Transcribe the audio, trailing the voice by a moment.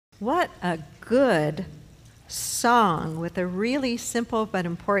What a good song with a really simple but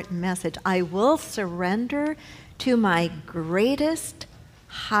important message. I will surrender to my greatest,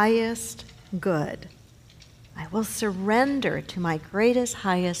 highest good. I will surrender to my greatest,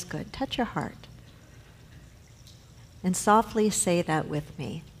 highest good. Touch your heart. And softly say that with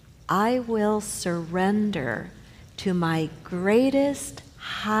me. I will surrender to my greatest,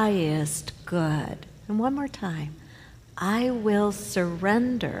 highest good. And one more time. I will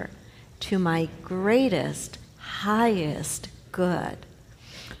surrender to my greatest, highest good.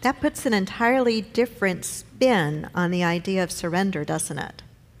 That puts an entirely different spin on the idea of surrender, doesn't it?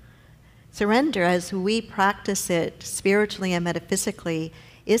 Surrender, as we practice it spiritually and metaphysically,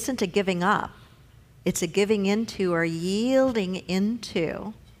 isn't a giving up. It's a giving into or yielding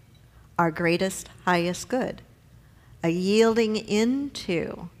into our greatest, highest good. A yielding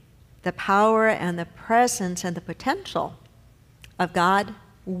into the power and the presence and the potential of God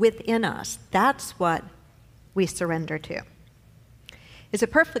within us. That's what we surrender to. It's a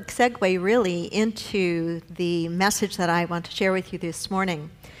perfect segue, really, into the message that I want to share with you this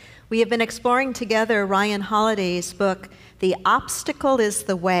morning. We have been exploring together Ryan Holiday's book, The Obstacle is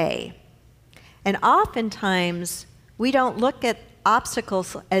the Way. And oftentimes, we don't look at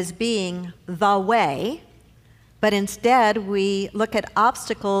obstacles as being the way, but instead we look at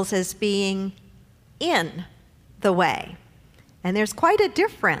obstacles as being in the way. And there's quite a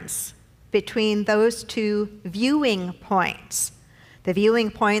difference between those two viewing points. The viewing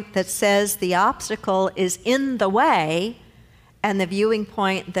point that says the obstacle is in the way, and the viewing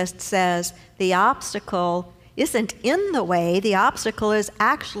point that says the obstacle isn't in the way, the obstacle is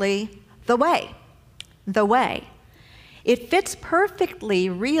actually the way. The way. It fits perfectly,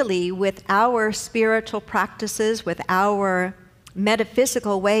 really, with our spiritual practices, with our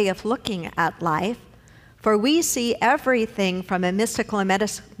metaphysical way of looking at life, for we see everything from a mystical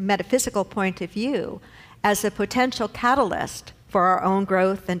and metaphysical point of view as a potential catalyst for our own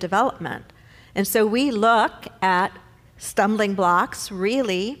growth and development. And so we look at stumbling blocks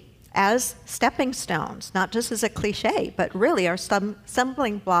really as stepping stones, not just as a cliche, but really our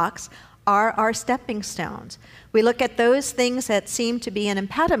stumbling blocks are our stepping stones. We look at those things that seem to be an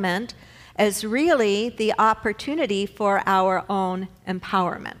impediment as really the opportunity for our own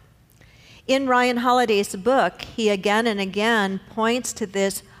empowerment. In Ryan Holiday's book, he again and again points to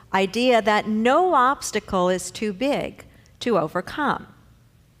this idea that no obstacle is too big to overcome.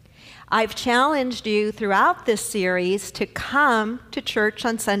 I've challenged you throughout this series to come to church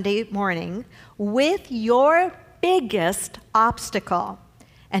on Sunday morning with your biggest obstacle,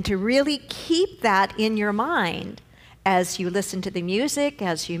 and to really keep that in your mind as you listen to the music,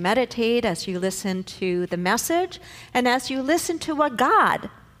 as you meditate, as you listen to the message, and as you listen to what God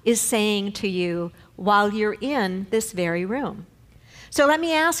is saying to you while you're in this very room. So let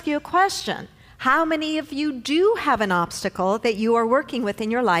me ask you a question. How many of you do have an obstacle that you are working with in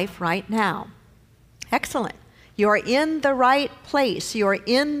your life right now? Excellent. You're in the right place. You're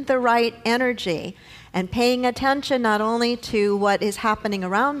in the right energy. And paying attention not only to what is happening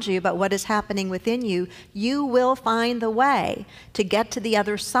around you, but what is happening within you, you will find the way to get to the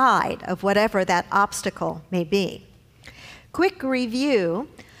other side of whatever that obstacle may be. Quick review.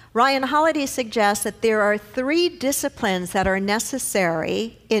 Ryan Holiday suggests that there are 3 disciplines that are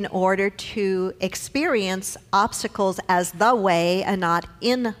necessary in order to experience obstacles as the way and not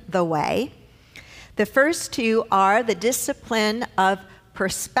in the way. The first 2 are the discipline of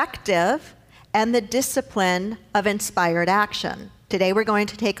perspective and the discipline of inspired action. Today we're going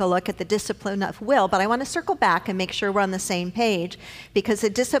to take a look at the discipline of will, but I want to circle back and make sure we're on the same page, because the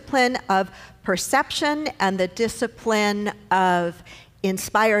discipline of perception and the discipline of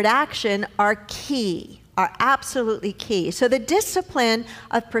inspired action are key, are absolutely key. So the discipline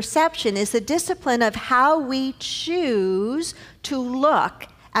of perception is the discipline of how we choose to look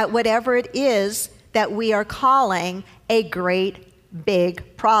at whatever it is that we are calling a great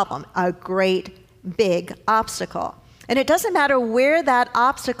big problem, a great big obstacle. And it doesn't matter where that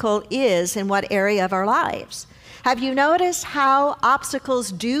obstacle is in what area of our lives. Have you noticed how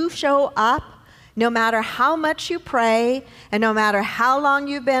obstacles do show up no matter how much you pray, and no matter how long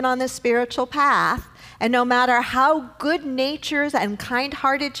you've been on the spiritual path, and no matter how good-natured and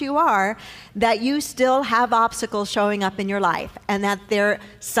kind-hearted you are, that you still have obstacles showing up in your life, and that they're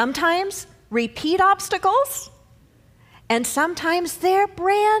sometimes repeat obstacles, and sometimes they're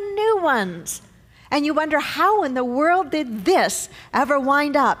brand new ones. And you wonder, how in the world did this ever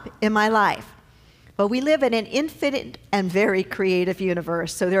wind up in my life? Well, we live in an infinite and very creative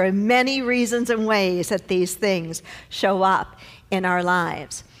universe, so there are many reasons and ways that these things show up in our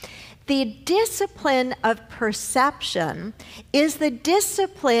lives. The discipline of perception is the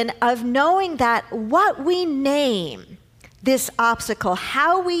discipline of knowing that what we name this obstacle,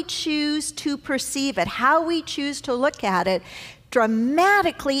 how we choose to perceive it, how we choose to look at it,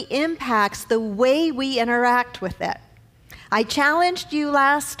 dramatically impacts the way we interact with it. I challenged you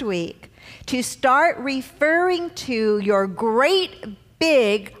last week to start referring to your great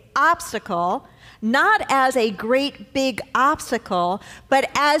big obstacle not as a great big obstacle, but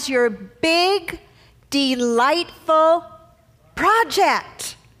as your big, delightful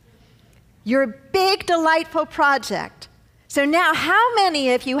project. Your big, delightful project. So now, how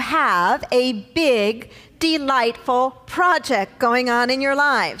many of you have a big, delightful project going on in your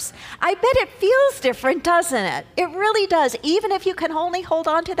lives? I bet it feels different, doesn't it? It really does, even if you can only hold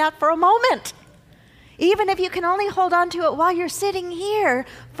on to that for a moment. Even if you can only hold on to it while you're sitting here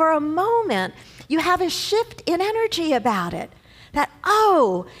for a moment, you have a shift in energy about it. That,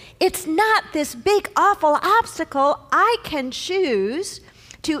 oh, it's not this big, awful obstacle. I can choose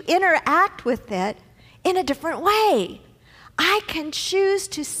to interact with it in a different way. I can choose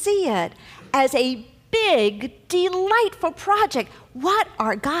to see it as a big, delightful project. What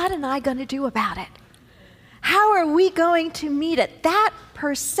are God and I going to do about it? How are we going to meet it? That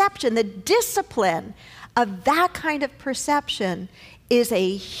perception, the discipline of that kind of perception is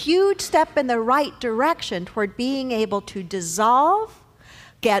a huge step in the right direction toward being able to dissolve,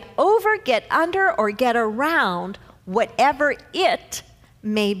 get over, get under, or get around whatever it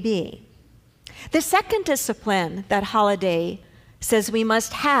may be. The second discipline that Holiday says we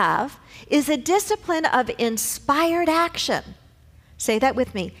must have is a discipline of inspired action. Say that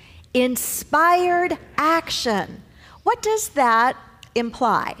with me. Inspired action. What does that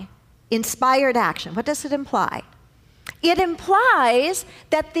imply? Inspired action. What does it imply? It implies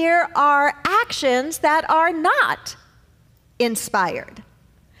that there are actions that are not inspired.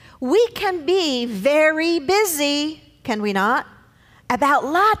 We can be very busy, can we not, about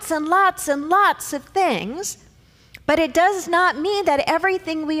lots and lots and lots of things, but it does not mean that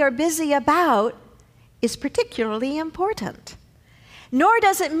everything we are busy about is particularly important. Nor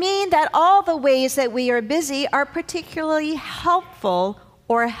does it mean that all the ways that we are busy are particularly helpful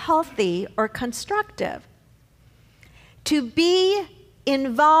or healthy or constructive. To be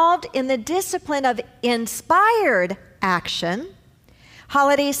involved in the discipline of inspired action,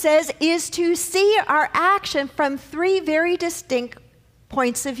 Holiday says, is to see our action from three very distinct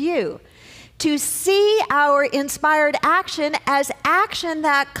points of view. To see our inspired action as action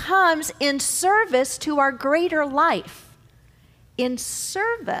that comes in service to our greater life. In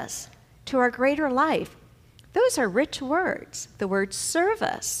service to our greater life. Those are rich words. The word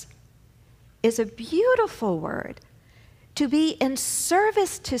service is a beautiful word. To be in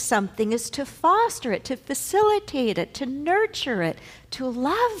service to something is to foster it, to facilitate it, to nurture it, to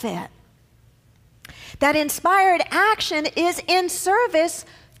love it. That inspired action is in service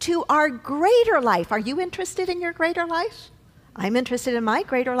to our greater life. Are you interested in your greater life? I'm interested in my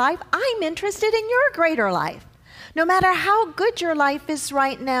greater life. I'm interested in your greater life. No matter how good your life is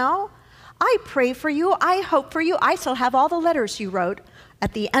right now, I pray for you, I hope for you. I still have all the letters you wrote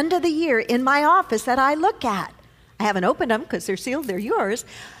at the end of the year in my office that I look at. I haven't opened them because they're sealed, they're yours.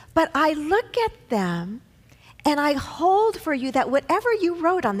 But I look at them and I hold for you that whatever you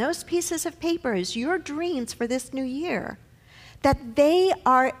wrote on those pieces of paper is your dreams for this new year, that they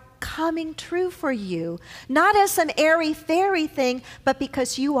are coming true for you, not as some airy-fairy thing, but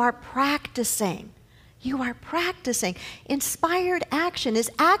because you are practicing. You are practicing. Inspired action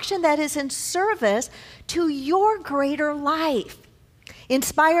is action that is in service to your greater life.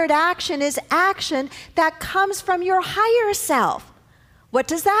 Inspired action is action that comes from your higher self. What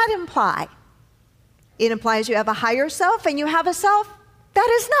does that imply? It implies you have a higher self and you have a self that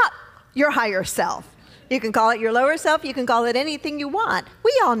is not your higher self. You can call it your lower self, you can call it anything you want.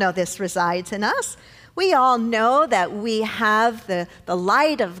 We all know this resides in us. We all know that we have the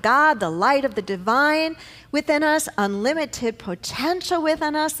light of God, the light of the divine within us, unlimited potential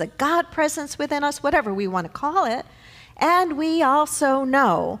within us, the God presence within us, whatever we want to call it. And we also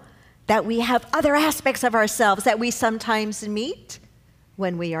know that we have other aspects of ourselves that we sometimes meet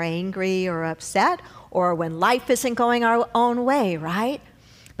when we are angry or upset or when life isn't going our own way, right?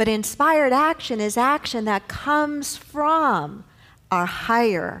 But inspired action is action that comes from our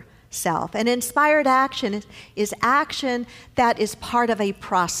higher self. And inspired action is action that is part of a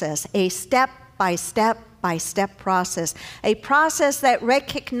process, a step-by-step process, a process that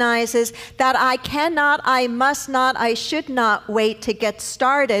recognizes that I cannot, I must not, I should not wait to get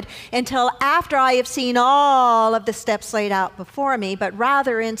started until after I have seen all of the steps laid out before me, but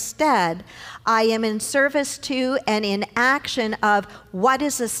rather instead, I am in service to and in action of what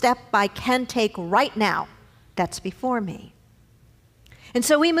is a step I can take right now that's before me. And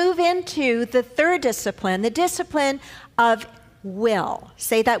so we move into the third discipline, the discipline of will.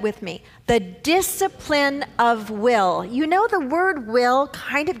 Say that with me. The discipline of will. You know, the word will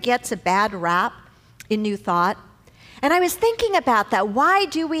kind of gets a bad rap in New Thought. And I was thinking about that. Why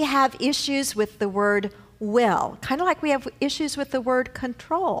do we have issues with the word will? Kind of like we have issues with the word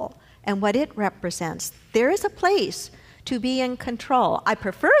control and what it represents. There is a place to be in control. I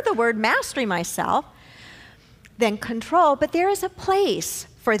prefer the word mastery myself than control, but there is a place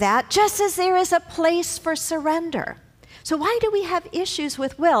for that, just as there is a place for surrender. So why do we have issues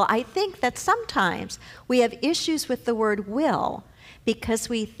with will? I think that sometimes we have issues with the word will because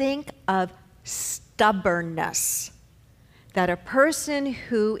we think of stubbornness. That a person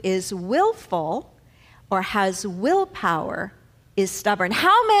who is willful or has willpower is stubborn.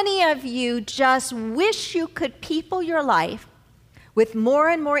 How many of you just wish you could people your life with more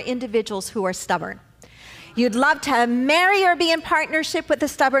and more individuals who are stubborn? You'd love to marry or be in partnership with a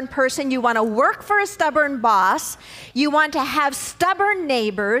stubborn person. You want to work for a stubborn boss. You want to have stubborn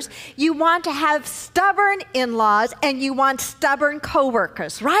neighbors. You want to have stubborn in-laws, and you want stubborn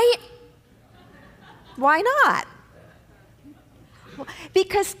coworkers, right? Why not?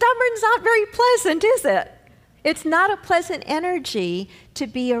 Because stubborn's not very pleasant, is it? It's not a pleasant energy to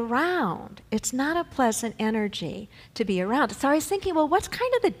be around. It's not a pleasant energy to be around. So I was thinking, well, what's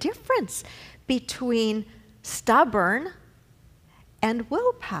kind of the difference between stubborn and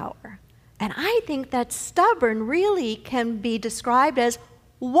willpower? And I think that stubborn really can be described as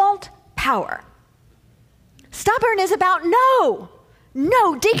want power. Stubborn is about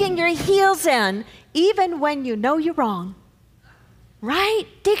no, digging your heels in, even when you know you're wrong. Right?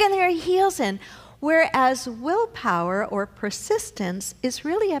 Digging their heels in. Whereas willpower or persistence is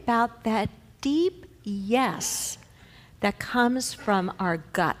really about that deep yes that comes from our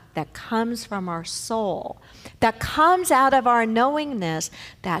gut, that comes from our soul, that comes out of our knowingness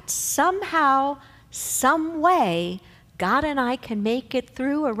that somehow, some way, God and I can make it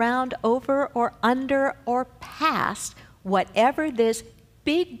through, around, over, or under, or past whatever this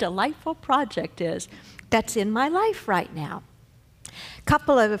big, delightful project is that's in my life right now.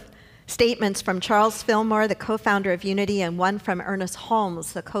 Couple of statements from Charles Fillmore, the co-founder of Unity, and one from Ernest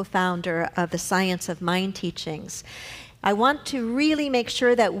Holmes, the co-founder of the Science of Mind teachings. I want to really make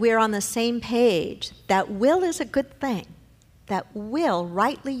sure that we're on the same page, that will is a good thing, that will,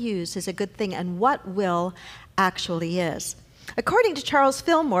 rightly used, is a good thing, and what will actually is. According to Charles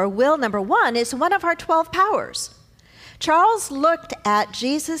Fillmore, will, number one, is one of our 12 powers. Charles looked at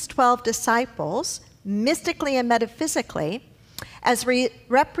Jesus' 12 disciples, mystically and metaphysically, as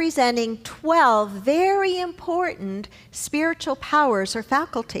representing 12 very important spiritual powers or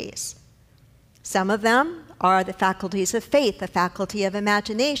faculties. Some of them are the faculties of faith, the faculty of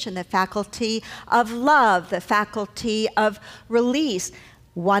imagination, the faculty of love, the faculty of release.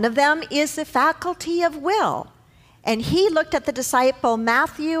 One of them is the faculty of will. And he looked at the disciple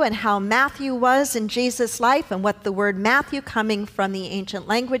Matthew and how Matthew was in Jesus' life and what the word Matthew, coming from the ancient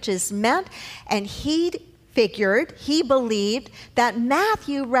languages, meant. And he believed that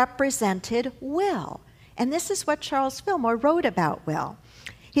Matthew represented will. And this is what Charles Fillmore wrote about will.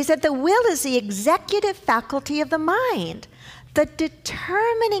 He said, the will is the executive faculty of the mind, the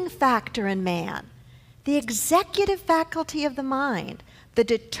determining factor in man. The executive faculty of the mind, the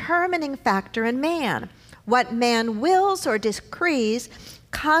determining factor in man. What man wills or decrees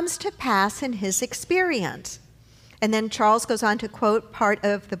comes to pass in his experience. And then Charles goes on to quote part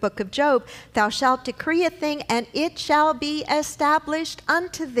of the book of Job, thou shalt decree a thing, and it shall be established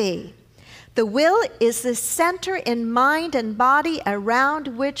unto thee. The will is the center in mind and body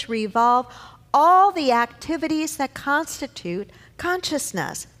around which revolve all the activities that constitute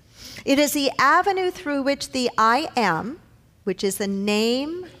consciousness. It is the avenue through which the I am, which is the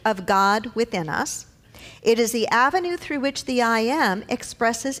name of God within us, it is the avenue through which the I am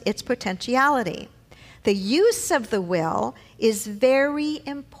expresses its potentiality. The use of the will is very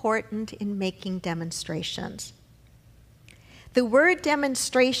important in making demonstrations. The word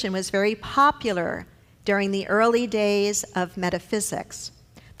demonstration was very popular during the early days of metaphysics.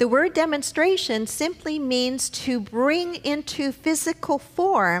 The word demonstration simply means to bring into physical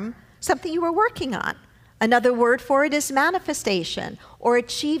form something you were working on. Another word for it is manifestation or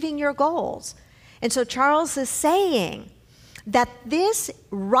achieving your goals. And so Charles is saying that this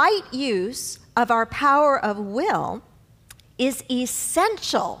right use of our power of will is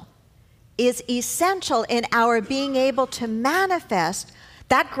essential in our being able to manifest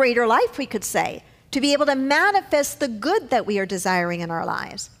that greater life, we could say, to be able to manifest the good that we are desiring in our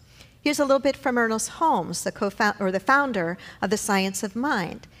lives. Here's a little bit from Ernest Holmes, the founder of the science of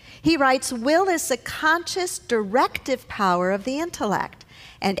mind. He writes, will is the conscious directive power of the intellect,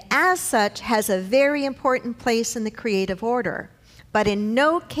 and as such has a very important place in the creative order. But in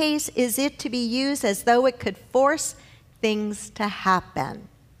no case is it to be used as though it could force things to happen.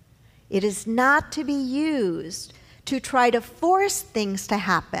 It is not to be used to try to force things to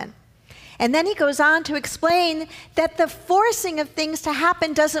happen. And then he goes on to explain that the forcing of things to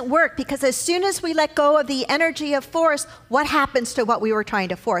happen doesn't work, because as soon as we let go of the energy of force, what happens to what we were trying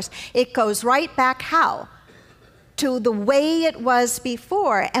to force? It goes right back how? To the way it was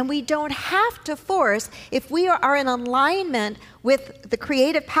before. And we don't have to force. If we are in alignment with the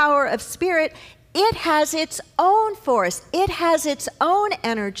creative power of spirit, it has its own force. It has its own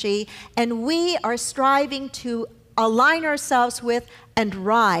energy, and we are striving to align ourselves with and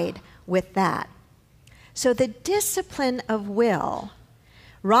ride with that. So the discipline of will,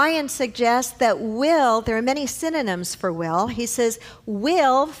 Ryan suggests that will, there are many synonyms for will. He says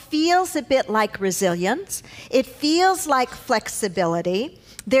will feels a bit like resilience. It feels like flexibility.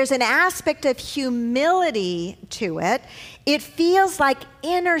 There's an aspect of humility to it. It feels like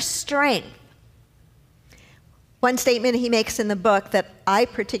inner strength. One statement he makes in the book that I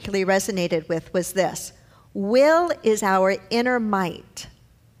particularly resonated with was this: will is our inner might.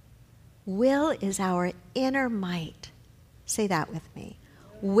 Will is our inner might. Say that with me.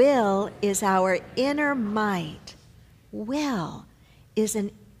 Will is our inner might. Will is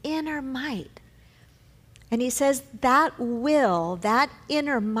an inner might. And he says that will, that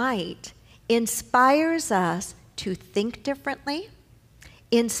inner might, inspires us to think differently,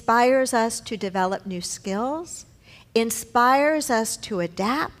 inspires us to develop new skills, inspires us to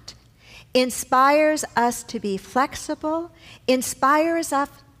adapt, inspires us to be flexible, inspires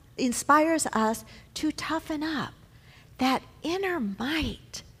us to toughen up. That inner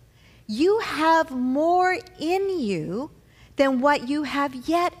might. You have more in you than what you have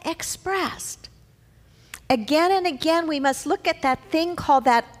yet expressed. Again and again, we must look at that thing called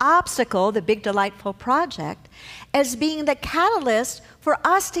that obstacle, the big delightful project, as being the catalyst for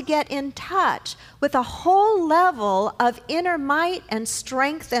us to get in touch with a whole level of inner might and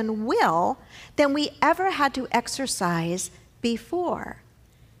strength and will than we ever had to exercise before.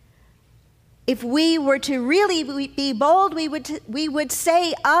 If we were to really be bold, we would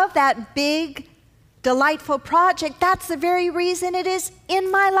say of that big, delightful project, that's the very reason it is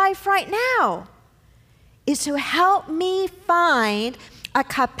in my life right now, is to help me find a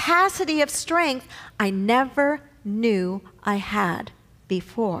capacity of strength I never knew I had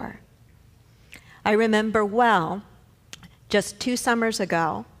before. I remember well, just 2 summers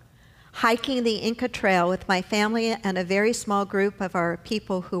ago, hiking the Inca Trail with my family and a very small group of our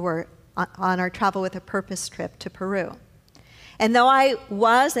people who were on our Travel with a Purpose trip to Peru. And though I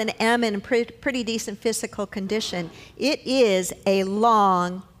was and am in pretty decent physical condition, it is a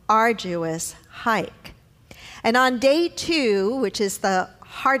long, arduous hike. And on day 2, which is the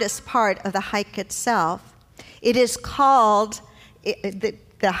hardest part of the hike itself, it is called,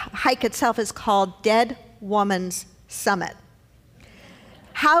 the hike itself is called Dead Woman's Summit.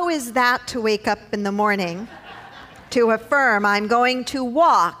 How is that to wake up in the morning to affirm I'm going to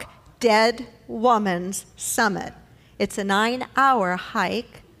walk Dead Woman's Summit? It's a 9-hour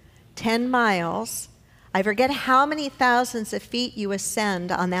hike, 10 miles. I forget how many thousands of feet you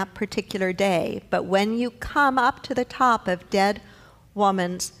ascend on that particular day, but when you come up to the top of Dead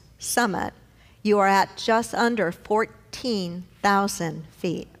Woman's Summit, you are at just under 14,000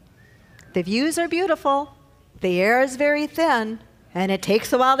 feet. The views are beautiful, the air is very thin, and it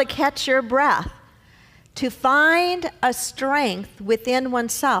takes a while to catch your breath. To find a strength within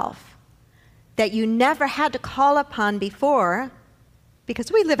oneself that you never had to call upon before,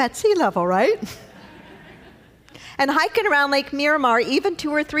 because we live at sea level, right? And hiking around Lake Miramar even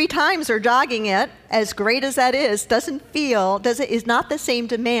 2 or 3 times or jogging it, as great as that is, is not the same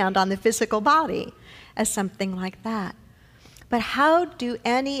demand on the physical body as something like that. But how do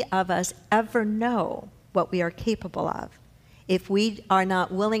any of us ever know what we are capable of if we are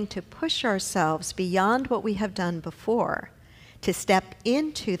not willing to push ourselves beyond what we have done before to step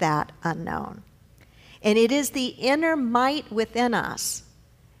into that unknown? And it is the inner might within us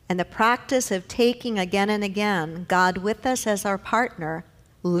and the practice of taking again and again God with us as our partner,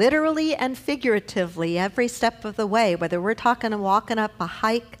 literally and figuratively every step of the way, whether we're talking and walking up a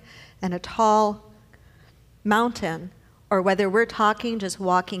hike and a tall mountain, or whether we're talking just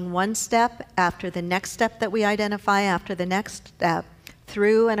walking one step after the next step that we identify, after the next step,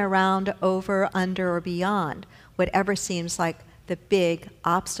 through and around, over, under, or beyond, whatever seems like the big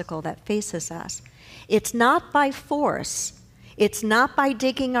obstacle that faces us. It's not by force. It's not by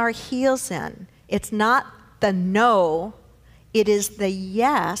digging our heels in. It's not the no. It is the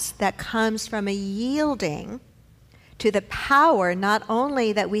yes that comes from a yielding to the power not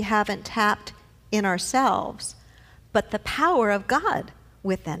only that we haven't tapped in ourselves, but the power of God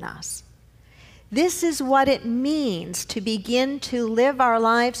within us. This is what it means to begin to live our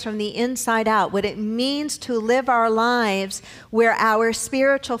lives from the inside out, what it means to live our lives where our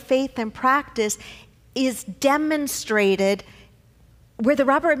spiritual faith and practice is demonstrated where the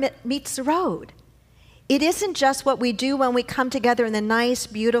rubber meets the road. It isn't just what we do when we come together in the nice,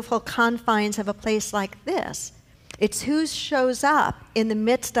 beautiful confines of a place like this. It's who shows up in the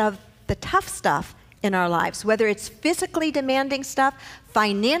midst of the tough stuff in our lives, whether it's physically demanding stuff,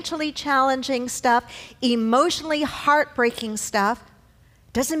 financially challenging stuff, emotionally heartbreaking stuff.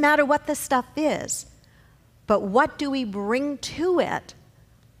 Doesn't matter what the stuff is, but what do we bring to it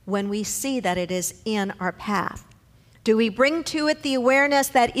when we see that it is in our path? Do we bring to it the awareness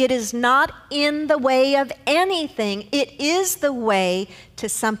that it is not in the way of anything, it is the way to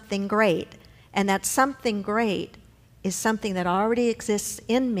something great, and that something great is something that already exists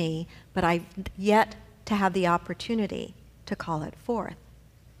in me, but I've yet to have the opportunity to call it forth.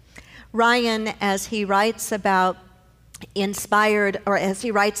 Ryan, as he writes about as he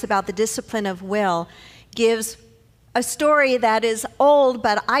writes about the discipline of will, gives a story that is old,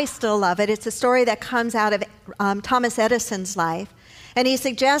 but I still love it. It's a story that comes out of Thomas Edison's life. And he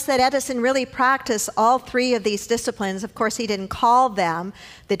suggests that Edison really practiced all three of these disciplines. Of course, he didn't call them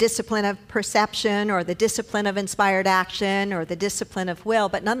the discipline of perception or the discipline of inspired action or the discipline of will,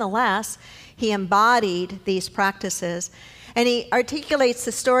 but nonetheless, he embodied these practices. And he articulates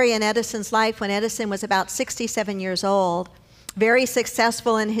the story in Edison's life when Edison was about 67 years old, very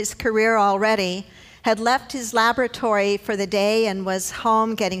successful in his career already, had left his laboratory for the day and was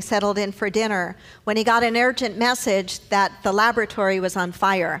home getting settled in for dinner when he got an urgent message that the laboratory was on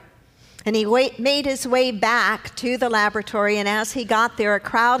fire. And he made his way back to the laboratory, and as he got there, a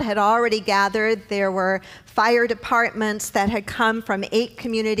crowd had already gathered. There were fire departments that had come from 8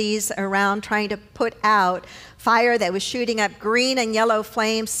 communities around trying to put out fire that was shooting up green and yellow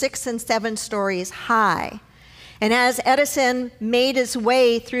flames 6 and 7 stories high. And as Edison made his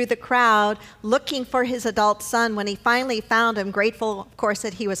way through the crowd looking for his adult son, when he finally found him, grateful, of course,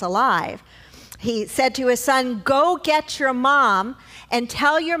 that he was alive, he said to his son, "Go get your mom and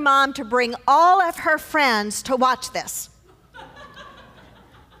tell your mom to bring all of her friends to watch this."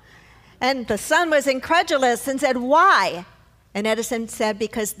 And the son was incredulous and said, "Why?" And Edison said,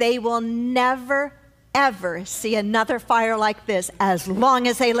 "Because they will never, ever see another fire like this as long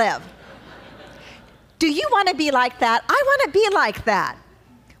as they live." Do you want to be like that? I want to be like that.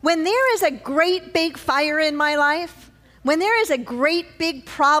 When there is a great big fire in my life, when there is a great big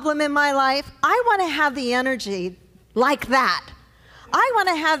problem in my life, I want to have the energy like that. I want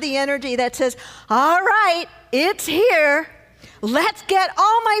to have the energy that says, all right, it's here. Let's get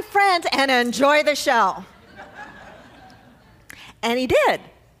all my friends and enjoy the show. And he did.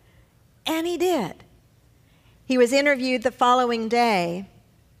 And he did. He was interviewed the following day,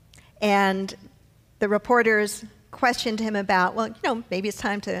 and the reporters questioned him about, well, maybe it's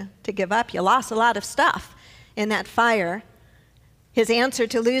time to give up. You lost a lot of stuff in that fire. His answer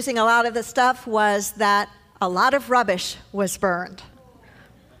to losing a lot of the stuff was that a lot of rubbish was burned.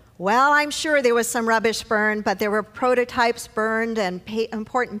 Well, I'm sure there was some rubbish burned, but there were prototypes burned and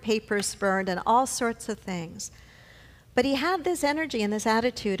important papers burned and all sorts of things. But he had this energy and this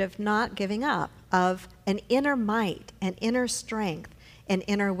attitude of not giving up, of an inner might, an inner strength, an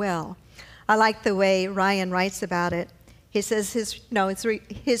inner will. I like the way Ryan writes about it. He says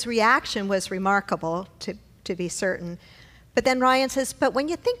his reaction was remarkable, to be certain. But then Ryan says, but when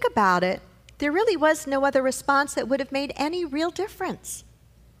you think about it, there really was no other response that would have made any real difference.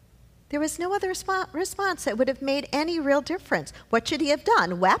 There was no other response that would have made any real difference. What should he have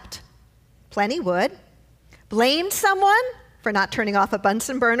done? Wept? Plenty would. Blamed someone for not turning off a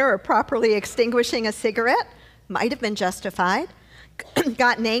Bunsen burner or properly extinguishing a cigarette? Might have been justified.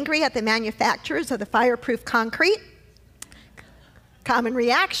 Gotten angry at the manufacturers of the fireproof concrete? Common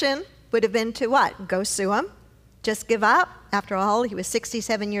reaction would have been to what? Go sue them? Just give up? After all, he was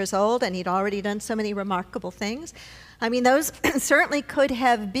 67 years old and he'd already done so many remarkable things. I mean, those certainly could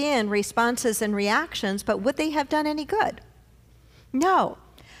have been responses and reactions, but would they have done any good? No.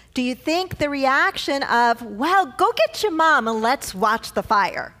 Do you think the reaction of, well, go get your mom and let's watch the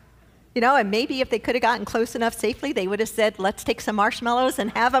fire? And maybe if they could have gotten close enough safely, they would have said, let's take some marshmallows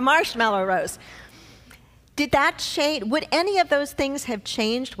and have a marshmallow roast. Did that change? Would any of those things have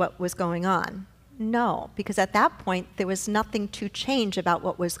changed what was going on? No, because at that point, there was nothing to change about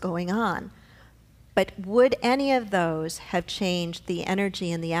what was going on. But would any of those have changed the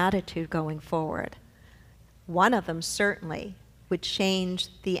energy and the attitude going forward? One of them certainly would change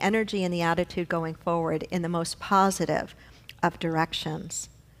the energy and the attitude going forward in the most positive of directions.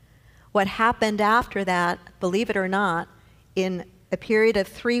 What happened after that, believe it or not, in a period of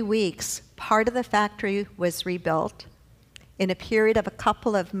 3 weeks, part of the factory was rebuilt. In a period of a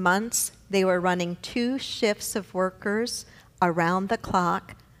couple of months, they were running 2 shifts of workers around the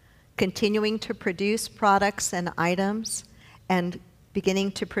clock, continuing to produce products and items and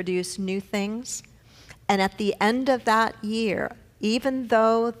beginning to produce new things. And at the end of that year, even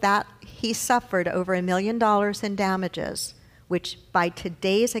though that he suffered over $1 million in damages, which by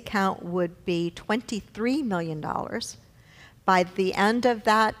today's account would be $23 million, by the end of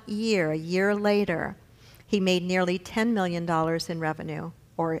that year, a year later, he made nearly $10 million in revenue,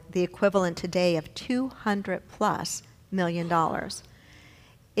 or the equivalent today of $200+ million.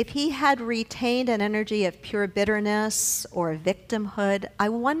 If he had retained an energy of pure bitterness or victimhood, I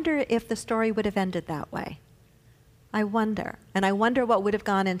wonder if the story would have ended that way. I wonder. And I wonder what would have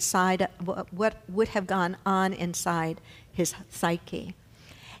gone inside, what would have gone on inside his psyche.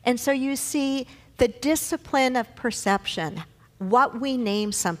 And so you see, the discipline of perception, what we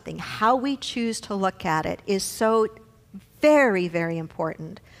name something, how we choose to look at it, is so very, very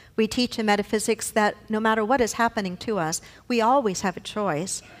important. We teach in metaphysics that no matter what is happening to us, we always have a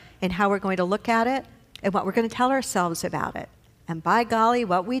choice in how we're going to look at it and what we're going to tell ourselves about it. And by golly,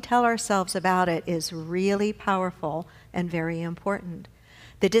 what we tell ourselves about it is really powerful and very important.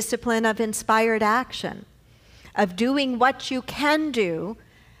 The discipline of inspired action, of doing what you can do,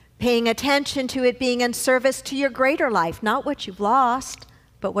 paying attention to it being in service to your greater life, not what you've lost,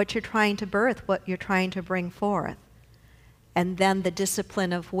 but what you're trying to birth, what you're trying to bring forth. And then the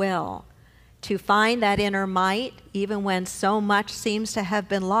discipline of will, to find that inner might, even when so much seems to have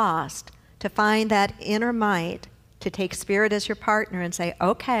been lost, to find that inner might, to take spirit as your partner and say,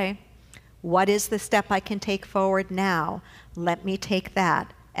 okay, what is the step I can take forward now? Let me take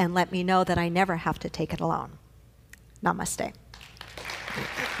that, and let me know that I never have to take it alone. Namaste.